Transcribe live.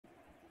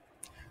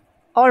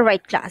All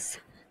right, class.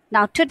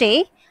 Now,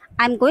 today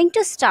I'm going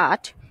to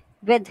start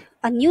with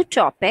a new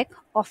topic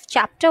of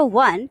chapter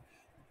 1,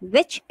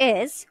 which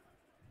is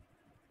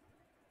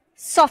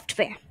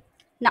software.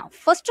 Now,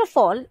 first of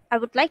all, I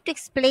would like to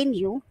explain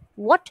you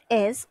what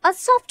is a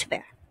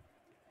software.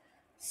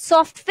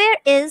 Software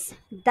is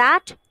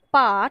that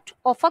part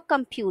of a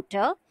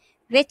computer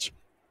which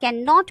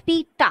cannot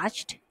be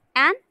touched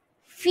and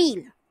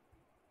feel.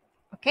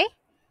 Okay?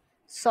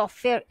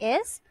 Software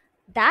is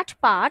that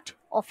part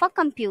of a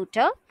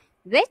computer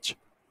which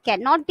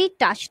cannot be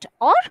touched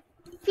or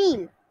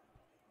feel.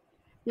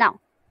 Now,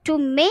 to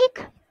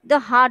make the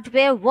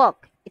hardware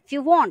work, if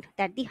you want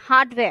that the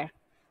hardware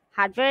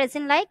is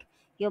in like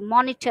your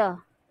monitor,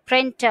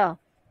 printer,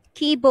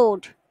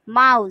 keyboard,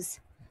 mouse,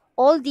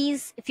 all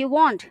these, if you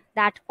want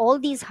that all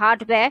these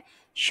hardware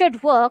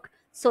should work,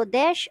 so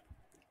there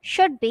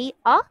should be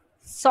a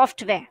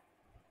software.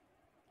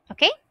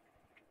 Okay?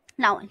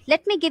 Now,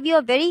 let me give you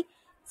a very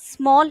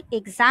small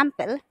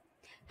example.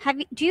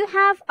 Do you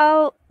have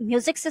a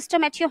music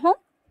system at your home?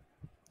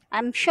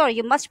 I'm sure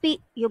you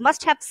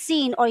must have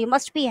seen, or you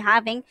must be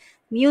having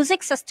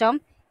music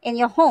system in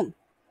your home.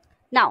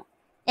 Now,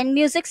 in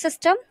music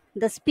system,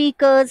 the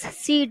speakers,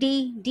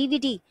 CD,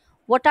 DVD,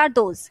 what are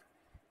those?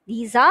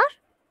 These are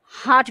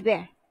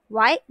hardware.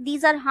 Why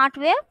these are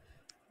hardware?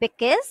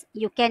 Because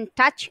you can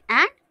touch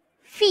and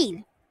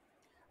feel.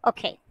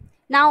 Okay.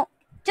 Now,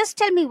 just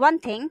tell me one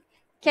thing.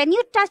 Can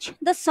you touch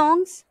the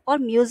songs or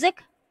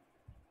music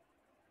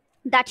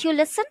that you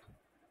listen?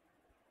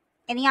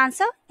 Any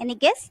answer? Any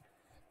guess?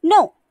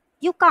 No,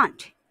 you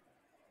can't.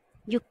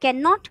 You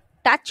cannot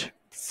touch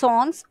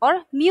songs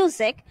or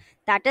music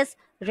that is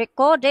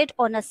recorded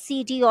on a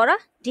CD or a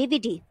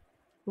DVD.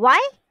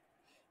 Why?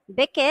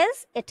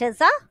 Because it is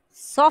a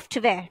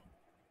software.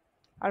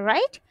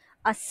 Alright?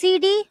 A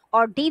CD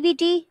or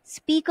DVD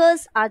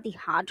speakers are the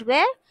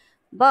hardware,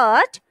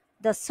 but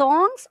the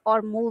songs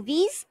or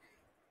movies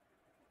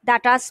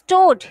that are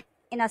stored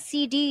in a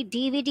CD,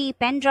 DVD,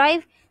 pen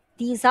drive,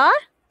 these are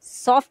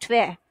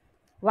software.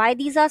 Why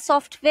these are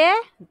software?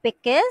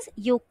 Because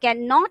you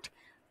cannot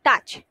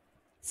touch.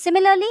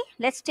 Similarly,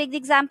 let's take the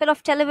example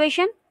of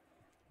television.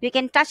 We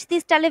can touch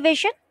this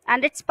television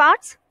and its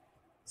parts.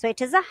 So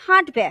it is a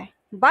hardware.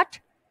 But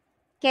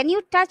can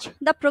you touch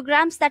the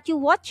programs that you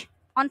watch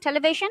on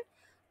television?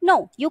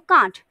 No, you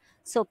can't.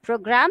 So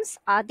programs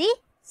are the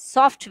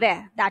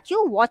software that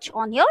you watch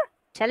on your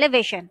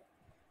television.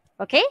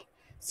 Okay?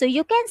 So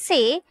you can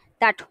say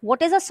that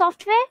what is a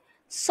software?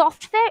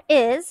 Software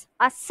is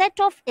a set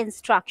of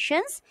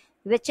instructions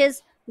which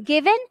is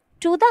given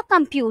to the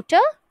computer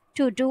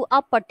to do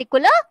a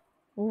particular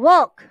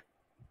work.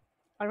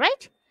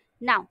 Alright?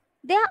 Now,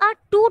 there are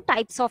two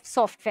types of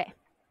software.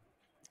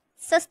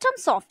 System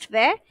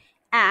software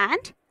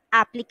and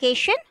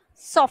application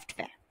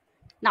software.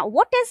 Now,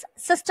 what is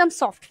system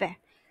software?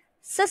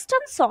 System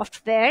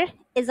software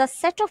is a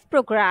set of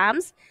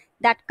programs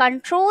that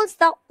controls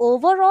the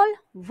overall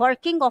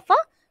working of a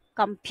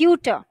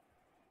computer.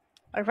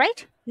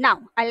 Alright?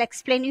 Now, I'll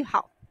explain you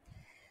how.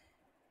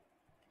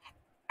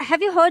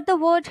 Have you heard the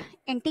word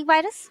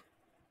antivirus?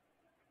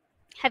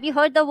 Have you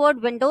heard the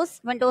word Windows?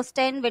 Windows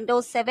 10,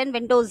 Windows 7,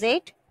 Windows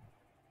 8?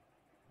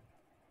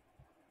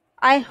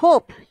 I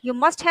hope you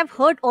must have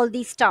heard all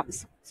these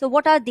terms. So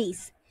what are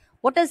these?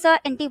 What is a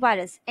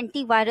antivirus?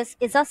 Antivirus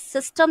is a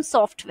system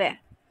software.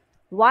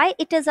 Why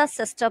it is a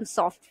system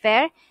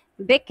software?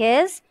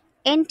 Because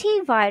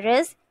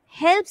antivirus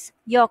helps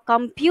your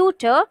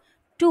computer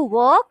to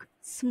work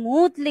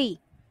smoothly.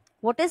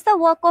 What is the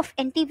work of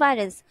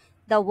antivirus?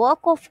 The work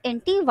of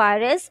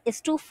antivirus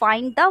is to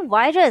find the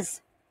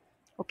virus.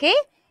 Okay?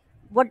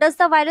 What does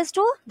the virus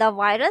do? The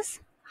virus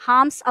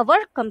harms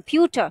our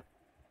computer.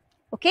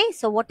 Okay,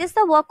 so what is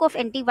the work of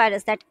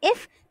antivirus? That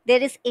if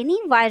there is any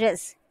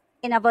virus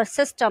in our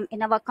system,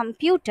 in our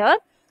computer,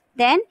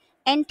 then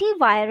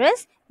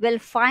antivirus will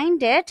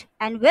find it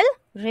and will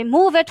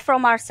remove it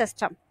from our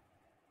system.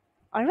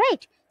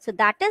 Alright, so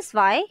that is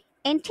why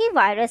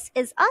antivirus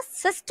is a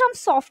system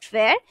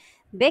software,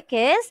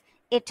 because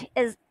it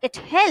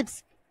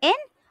helps in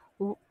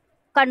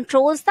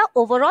controls the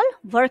overall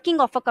working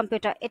of a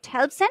computer. It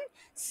helps in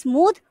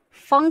smooth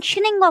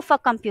functioning of a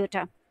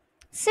computer.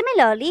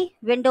 Similarly,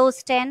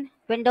 Windows 10,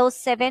 Windows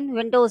 7,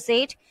 Windows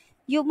 8,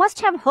 you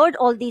must have heard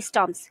all these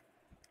terms.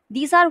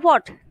 These are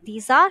what?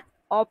 These are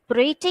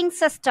operating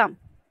system.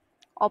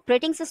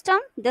 Operating system,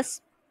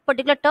 this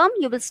particular term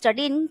you will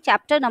study in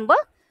chapter number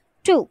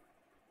 2.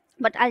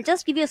 But I'll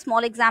just give you a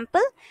small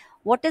example.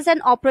 What is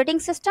an operating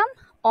system?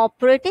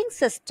 Operating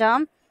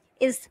system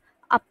is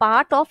a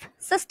part of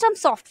system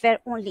software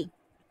only.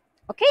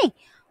 Okay,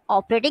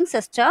 operating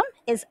system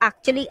is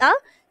actually a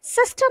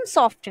system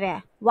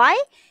software.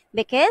 Why?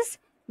 Because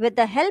with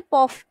the help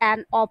of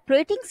an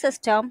operating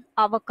system,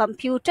 our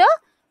computer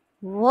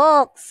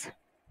works.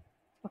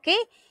 Okay,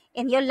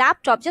 in your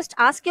laptop, just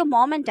ask your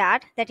mom and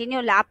dad that in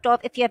your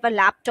laptop, if you have a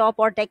laptop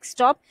or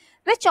desktop,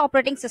 which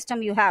operating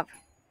system you have?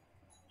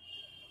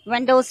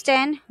 Windows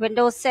 10,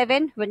 Windows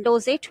 7,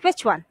 Windows 8,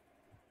 which one?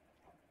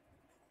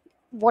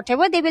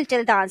 whatever they will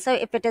tell the answer.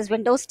 If it is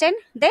Windows 10,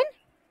 then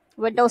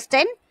Windows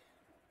 10,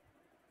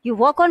 you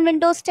work on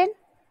Windows 10.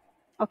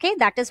 Okay,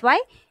 that is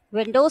why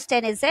Windows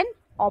 10 is an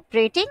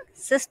operating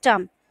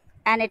system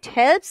and it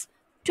helps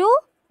to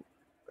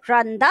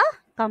run the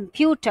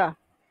computer.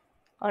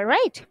 All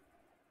right.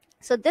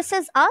 So this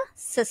is a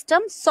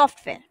system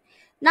software.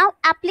 Now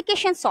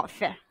application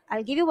software.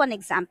 I'll give you one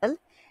example.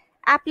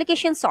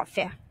 Application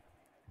software.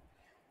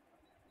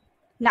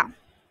 Now,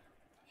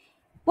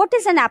 what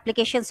is an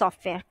application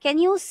software? Can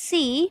you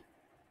see?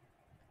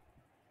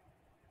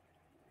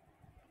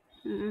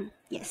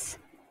 Yes.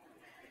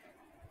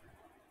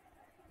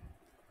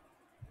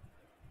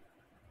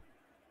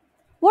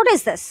 What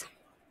is this?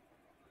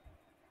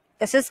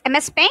 This is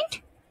MS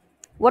Paint.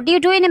 What do you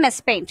do in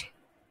MS Paint?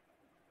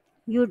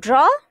 You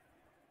draw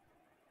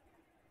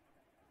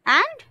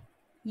and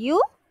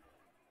you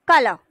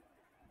color.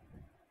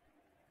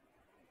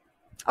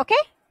 Okay?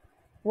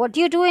 What do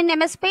you do in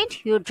MS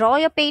Paint? You draw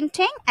your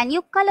painting and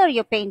you color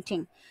your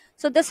painting.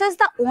 So this is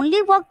the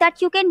only work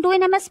that you can do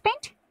in MS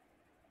Paint.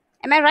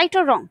 Am I right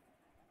or wrong?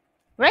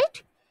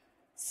 Right?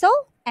 So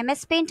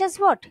MS Paint is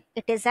what?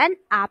 It is an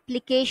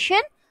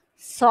application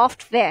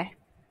software.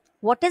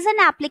 What is an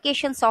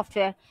application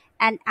software?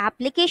 An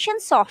application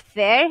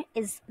software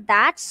is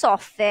that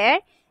software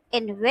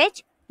in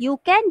which you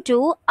can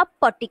do a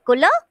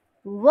particular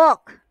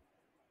work.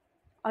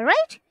 All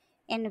right,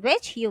 in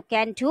which you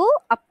can do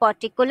a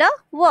particular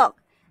work.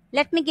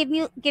 Let me give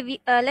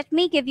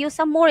you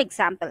some more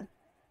example.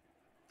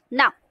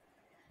 Now,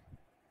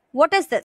 what is this?